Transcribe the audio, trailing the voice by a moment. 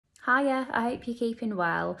Hiya, I hope you're keeping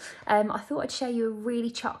well. I thought I'd show you a really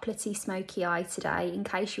chocolatey smoky eye today in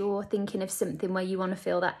case you're thinking of something where you want to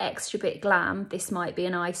feel that extra bit glam. This might be a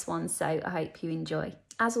nice one, so I hope you enjoy.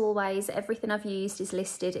 As always, everything I've used is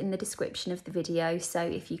listed in the description of the video, so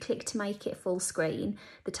if you click to make it full screen,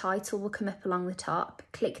 the title will come up along the top,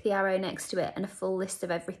 click the arrow next to it and a full list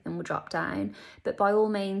of everything will drop down. But by all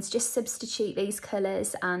means, just substitute these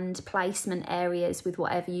colours and placement areas with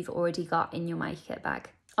whatever you've already got in your makeup bag.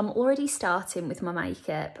 I'm already starting with my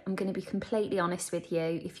makeup. I'm going to be completely honest with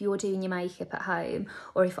you. If you're doing your makeup at home,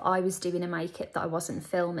 or if I was doing a makeup that I wasn't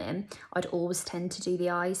filming, I'd always tend to do the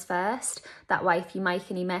eyes first. That way, if you make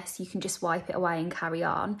any mess, you can just wipe it away and carry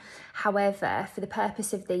on. However, for the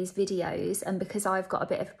purpose of these videos, and because I've got a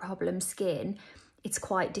bit of a problem skin, it's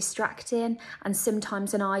quite distracting, and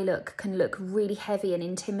sometimes an eye look can look really heavy and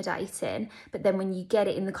intimidating, but then when you get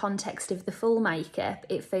it in the context of the full makeup,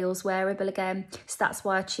 it feels wearable again. So that's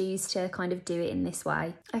why I choose to kind of do it in this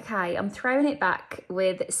way. Okay, I'm throwing it back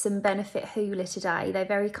with some Benefit Hoola today. They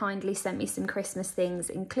very kindly sent me some Christmas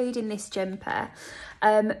things, including this jumper.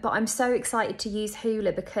 But I'm so excited to use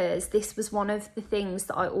Hoola because this was one of the things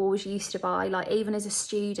that I always used to buy. Like, even as a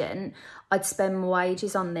student, I'd spend my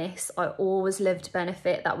wages on this. I always loved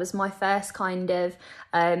Benefit. That was my first kind of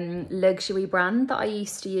luxury brand that I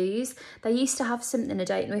used to use. They used to have something, I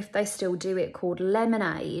don't know if they still do it, called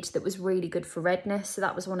Lemonade, that was really good for redness. So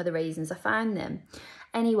that was one of the reasons I found them.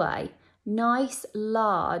 Anyway, nice,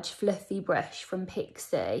 large, fluffy brush from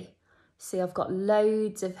Pixie. See, I've got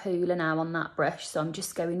loads of Hoola now on that brush, so I'm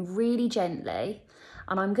just going really gently.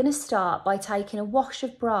 And I'm going to start by taking a wash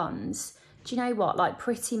of bronze. Do you know what? Like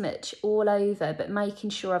pretty much all over, but making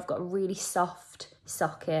sure I've got a really soft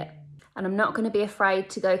socket. And I'm not going to be afraid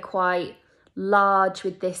to go quite large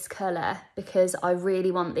with this colour because I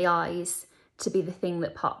really want the eyes to be the thing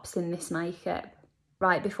that pops in this makeup.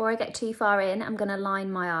 Right, before I get too far in, I'm going to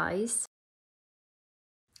line my eyes.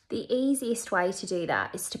 The easiest way to do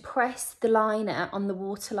that is to press the liner on the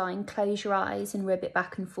waterline, close your eyes and rub it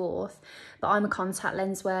back and forth. But I'm a contact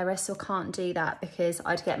lens wearer, so I can't do that because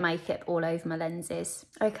I'd get makeup all over my lenses.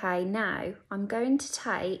 Okay, now I'm going to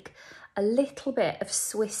take a little bit of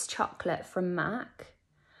Swiss chocolate from MAC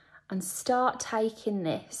and start taking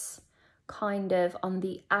this kind of on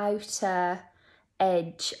the outer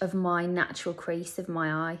edge of my natural crease of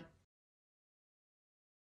my eye.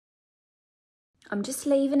 I'm just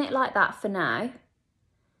leaving it like that for now.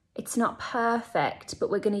 It's not perfect, but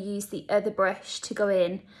we're going to use the other brush to go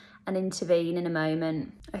in and intervene in a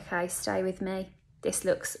moment. Okay, stay with me. This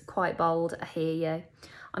looks quite bold, I hear you.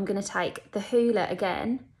 I'm going to take the Hoola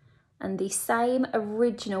again and the same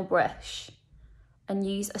original brush and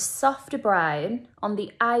use a softer brown on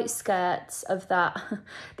the outskirts of that.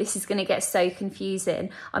 This is going to get so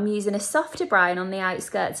confusing. I'm using a softer brown on the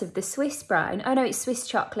outskirts of the Swiss brown. Oh no, it's Swiss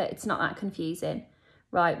chocolate. It's not that confusing.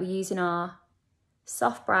 Right, we're using our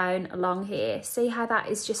soft brown along here. See how that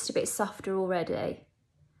is just a bit softer already?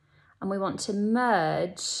 And we want to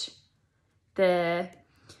merge the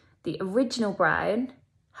original brown,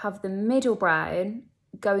 have the middle brown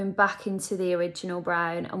going back into the original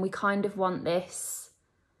brown, and we kind of want this,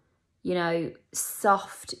 you know,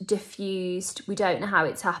 soft, diffused, we don't know how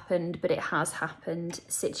it's happened, but it has happened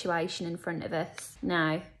situation in front of us.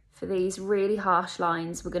 Now, for these really harsh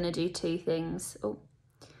lines, we're going to do two things. Oh,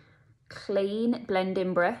 clean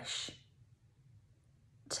blending brush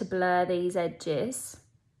to blur these edges.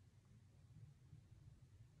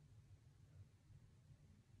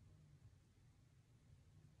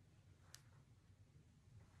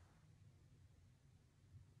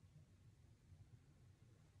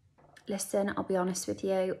 Listen, I'll be honest with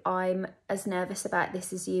you, I'm as nervous about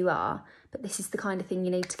this as you are, but this is the kind of thing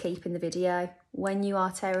you need to keep in the video. When you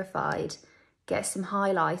are terrified, get some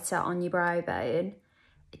highlighter on your brow bone.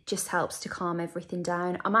 It just helps to calm everything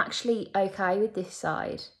down. I'm actually okay with this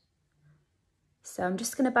side. So I'm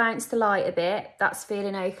just going to bounce the light a bit. That's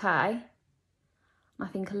feeling okay. I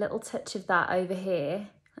think a little touch of that over here.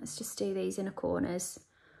 Let's just do these inner corners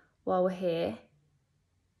while we're here.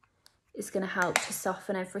 Is going to help to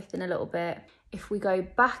soften everything a little bit. If we go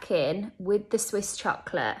back in with the Swiss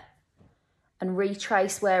chocolate and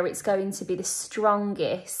retrace where it's going to be the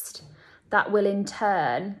strongest, that will in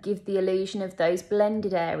turn give the illusion of those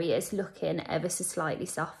blended areas looking ever so slightly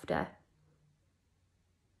softer.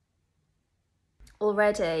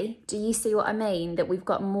 Already, do you see what I mean? That we've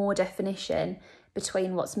got more definition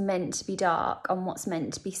between what's meant to be dark and what's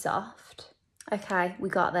meant to be soft. Okay, we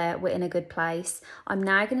got there, we're in a good place. I'm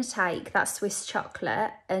now going to take that Swiss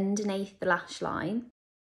chocolate underneath the lash line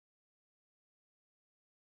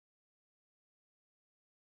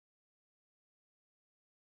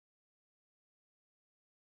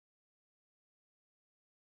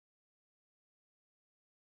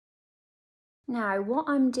Now what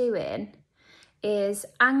I'm doing is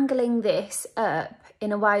angling this up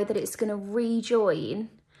in a way that it's going to rejoin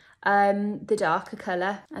the darker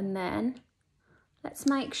colour, and then let's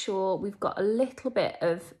make sure we've got a little bit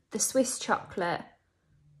of the Swiss chocolate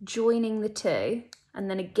joining the two, and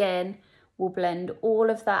then again we'll blend all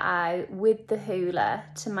of that out with the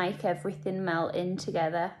Hoola to make everything melt in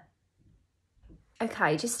together.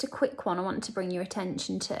 Okay, just a quick one I want to bring your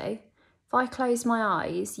attention to. If I close my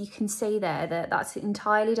eyes, you can see there that that's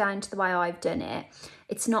entirely down to the way I've done it.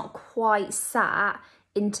 It's not quite sat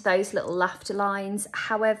into those little laughter lines.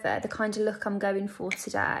 However, the kind of look I'm going for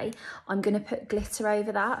today, I'm going to put glitter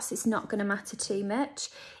over that, so it's not going to matter too much.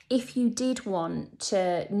 If you did want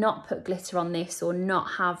to not put glitter on this or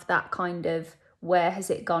not have that kind of where has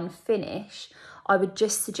it gone finish, I would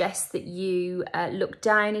just suggest that you look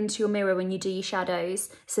down into your mirror when you do your shadows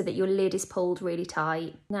so that your lid is pulled really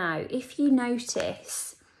tight. Now, if you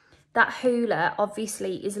notice, that Hoola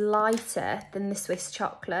obviously is lighter than the Swiss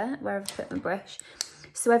chocolate, where I've put my brush.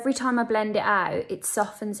 So every time I blend it out, it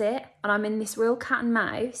softens it. And I'm in this real cat and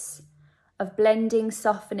mouse of blending,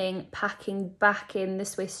 softening, packing back in the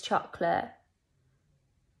Swiss chocolate.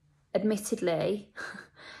 Admittedly,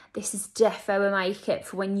 this is defo a makeup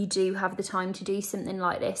for when you do have the time to do something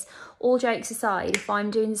like this. All jokes aside, if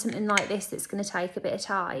I'm doing something like this that's going to take a bit of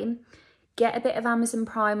time, get a bit of Amazon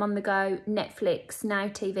Prime on the go, Netflix, Now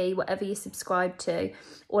TV, whatever you subscribe to,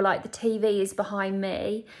 or like the TV is behind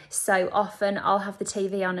me, so often I'll have the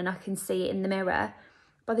TV on and I can see it in the mirror.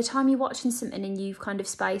 By the time you're watching something and you've kind of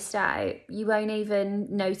spaced out, you won't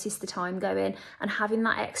even notice the time going, and having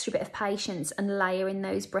that extra bit of patience and layering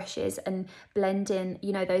those brushes and blending,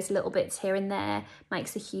 you know, those little bits here and there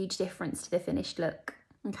makes a huge difference to the finished look.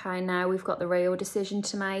 Okay, now we've got the real decision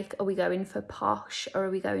to make. Are we going for Posh or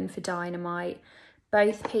are we going for Dynamite?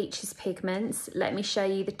 Both Peaches pigments. Let me show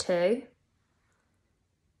you the two.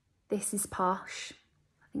 This is Posh.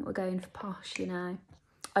 I think we're going for Posh, you know.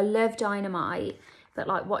 I love Dynamite, but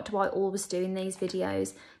like, what do I always do in these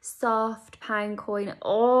videos? Soft, pound coin.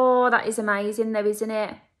 Oh, that is amazing though, isn't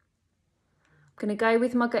it? I'm gonna go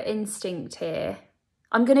with my gut instinct here.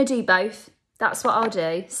 I'm gonna do both. That's what I'll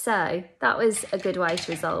do. So that was a good way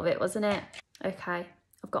to resolve it, wasn't it? Okay,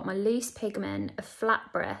 I've got my loose pigment, a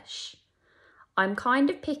flat brush. I'm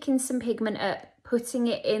kind of picking some pigment up, putting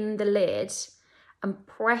it in the lid and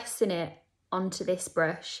pressing it onto this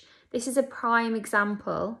brush. This is a prime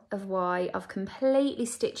example of why I've completely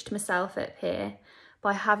stitched myself up here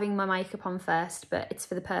by having my makeup on first, but it's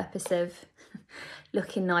for the purpose of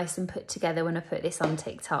looking nice and put together when I put this on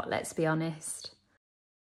TikTok, let's be honest.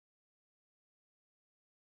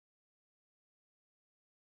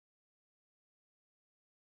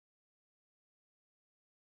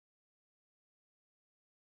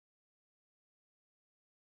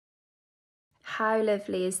 How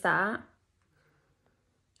lovely is that?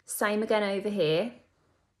 Same again over here.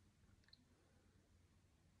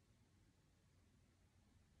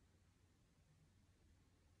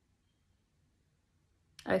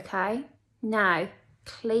 Okay, now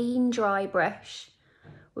clean dry brush.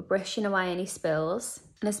 We're brushing away any spills.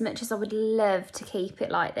 And as much as I would love to keep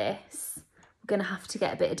it like this, we're gonna have to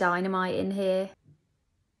get a bit of Dynamite in here.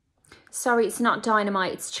 Sorry, it's not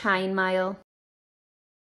Dynamite, it's Chainmail.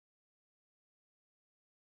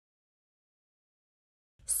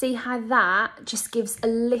 See how that just gives a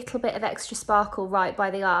little bit of extra sparkle right by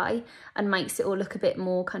the eye and makes it all look a bit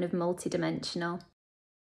more kind of multi-dimensional.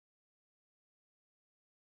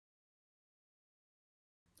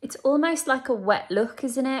 It's almost like a wet look,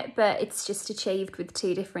 isn't it? But it's just achieved with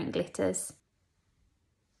two different glitters.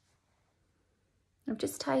 I've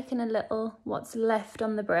just taken a little what's left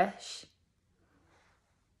on the brush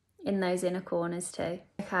in those inner corners too.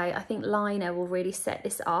 Okay, I think liner will really set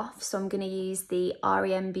this off, so I'm going to use the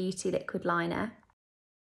R.E.M Beauty liquid liner.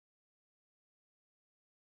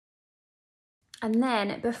 And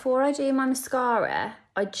then before I do my mascara,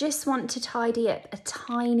 I just want to tidy up a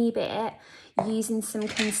tiny bit using some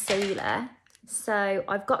concealer. So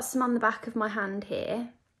I've got some on the back of my hand here.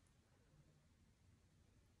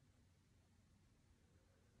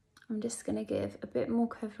 I'm just going to give a bit more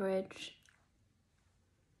coverage.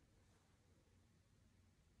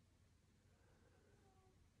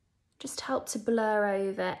 Just help to blur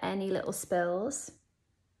over any little spills.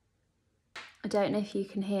 I don't know if you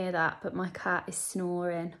can hear that, but my cat is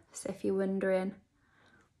snoring. So if you're wondering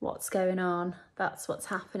what's going on, that's what's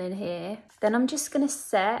happening here. Then I'm just going to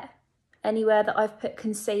set anywhere that I've put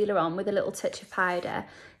concealer on with a little touch of powder.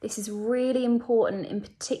 This is really important, in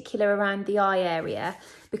particular around the eye area,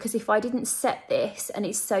 because if I didn't set this and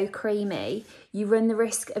it's so creamy, you run the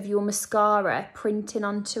risk of your mascara printing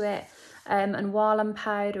onto it. And while I'm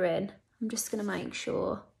powdering, I'm just going to make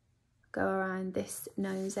sure go around this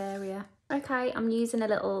nose area. Okay, I'm using a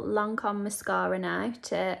little Lancome mascara now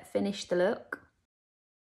to finish the look.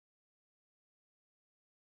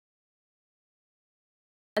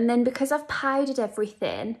 And then because I've powdered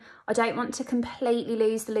everything, I don't want to completely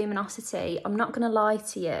lose the luminosity. I'm not going to lie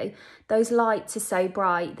to you. Those lights are so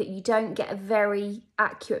bright that you don't get a very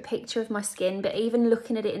accurate picture of my skin, but even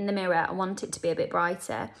looking at it in the mirror, I want it to be a bit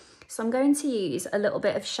brighter. So I'm going to use a little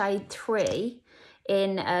bit of shade 3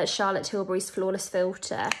 in Charlotte Tilbury's Flawless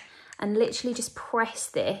Filter and literally just press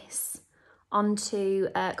this onto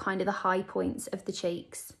kind of the high points of the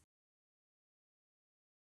cheeks.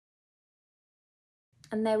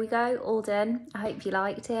 And there we go, all done. I hope you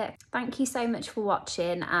liked it. Thank you so much for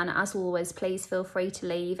watching, and as always, please feel free to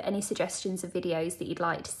leave any suggestions of videos that you'd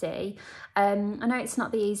like to see. I know it's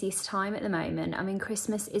not the easiest time at the moment. I mean,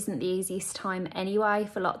 Christmas isn't the easiest time anyway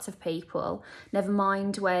for lots of people, never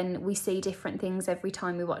mind when we see different things every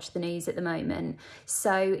time we watch the news at the moment.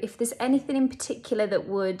 So if there's anything in particular that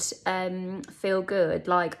would feel good,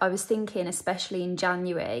 like I was thinking, especially in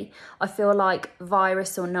January, I feel like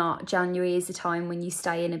virus or not, January is a time when you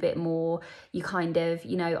stay in a bit more, you kind of,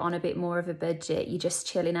 you know, on a bit more of a budget, you're just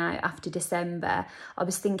chilling out after December. I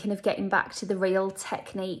was thinking of getting back to the real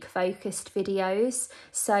technique focused videos,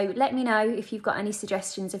 so let me know if you've got any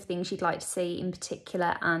suggestions of things you'd like to see in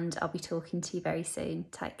particular, and I'll be talking to you very soon.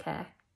 Take care.